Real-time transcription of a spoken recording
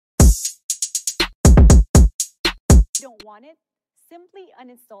you don't want it, simply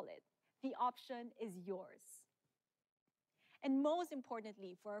uninstall it. The option is yours. And most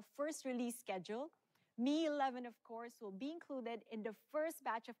importantly, for our first release schedule, Miui 11, of course, will be included in the first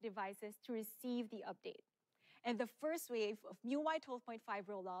batch of devices to receive the update. And the first wave of Miui 12.5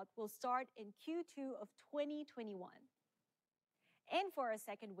 rollout will start in Q2 of 2021. And for our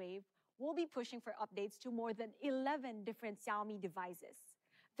second wave, we'll be pushing for updates to more than 11 different Xiaomi devices.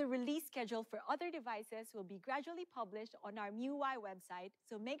 The release schedule for other devices will be gradually published on our Miui website,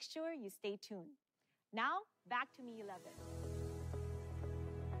 so make sure you stay tuned. Now, back to Miui 11.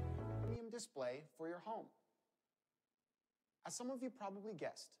 Premium display for your home. As some of you probably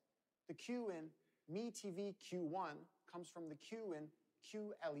guessed, the Q in Miui TV Q1 comes from the Q in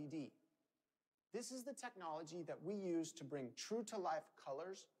QLED. This is the technology that we use to bring true-to-life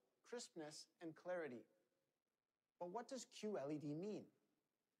colors, crispness, and clarity. But what does QLED mean?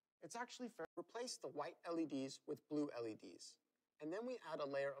 It's actually fair to replace the white LEDs with blue LEDs, and then we add a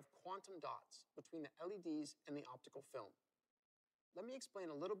layer of quantum dots between the LEDs and the optical film. Let me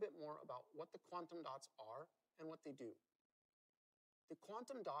explain a little bit more about what the quantum dots are and what they do. The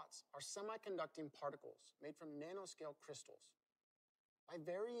quantum dots are semiconducting particles made from nanoscale crystals. By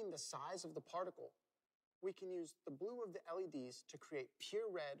varying the size of the particle, we can use the blue of the LEDs to create pure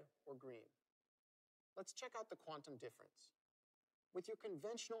red or green. Let's check out the quantum difference. With your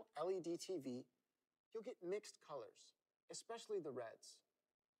conventional LED TV, you'll get mixed colors, especially the reds.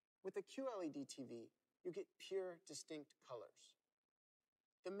 With a QLED TV, you get pure, distinct colors.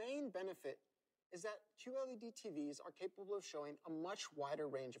 The main benefit is that QLED TVs are capable of showing a much wider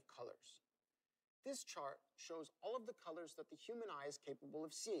range of colors. This chart shows all of the colors that the human eye is capable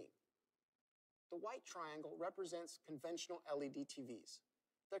of seeing. The white triangle represents conventional LED TVs.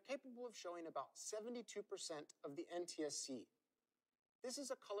 They're capable of showing about 72% of the NTSC. This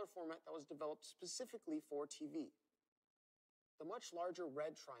is a color format that was developed specifically for TV. The much larger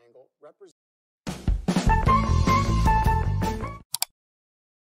red triangle represents